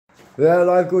Yeah,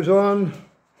 life goes on.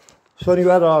 Sunny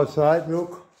weather outside,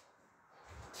 look.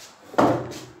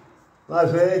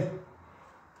 Nice day.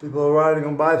 People are riding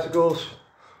on bicycles,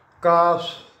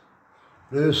 cars.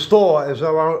 The store is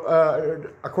around,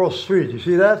 across the street, you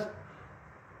see that?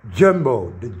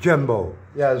 Jumbo, the Jumbo.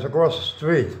 Yeah, it's across the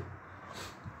street.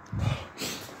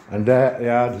 And there,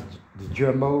 yeah, the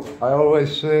Jumbo. I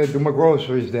always do my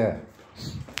groceries there.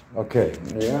 Okay,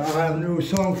 yeah, I have a new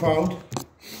song found.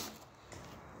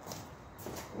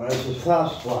 Well, it's a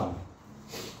fast one.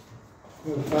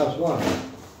 It's a fast one.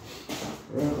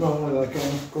 No, I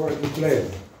can correctly play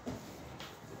it.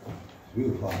 It's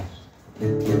real fast.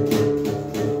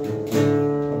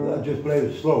 I just played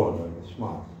it slower, but it's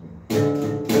smart.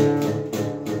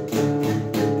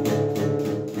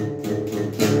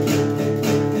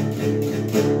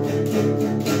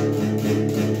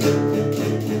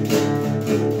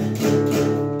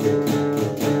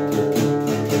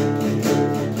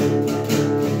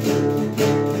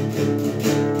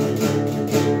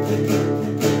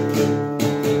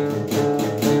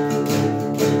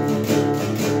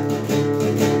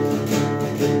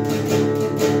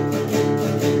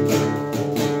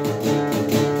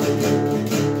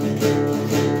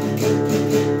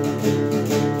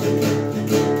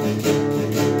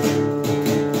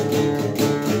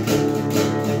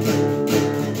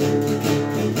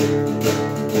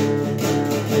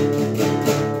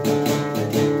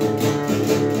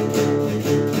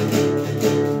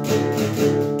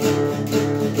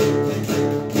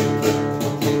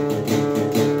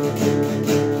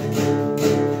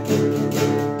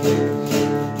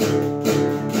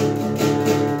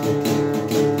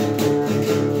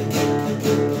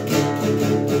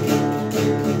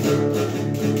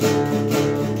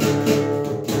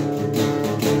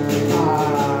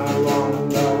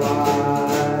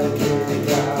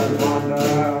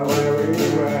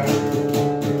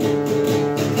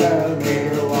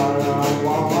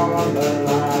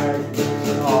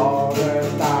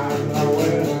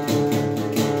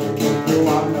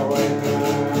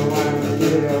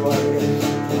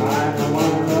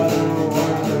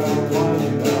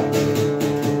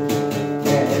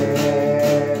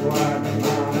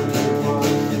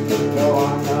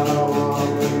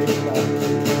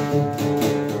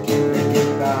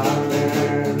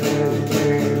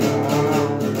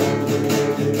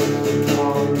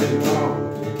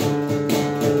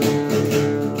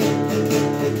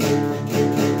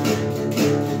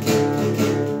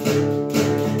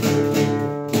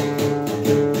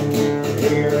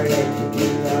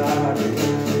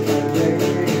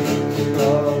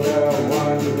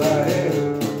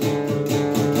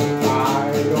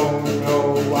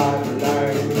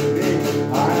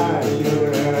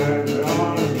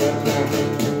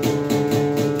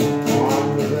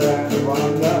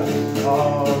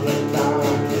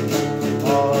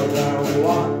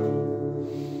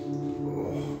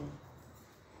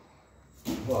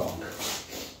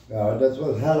 Yeah, that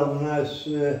was hell of a nice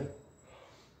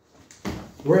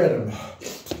rhythm.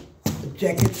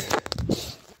 Jacket.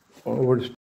 Over the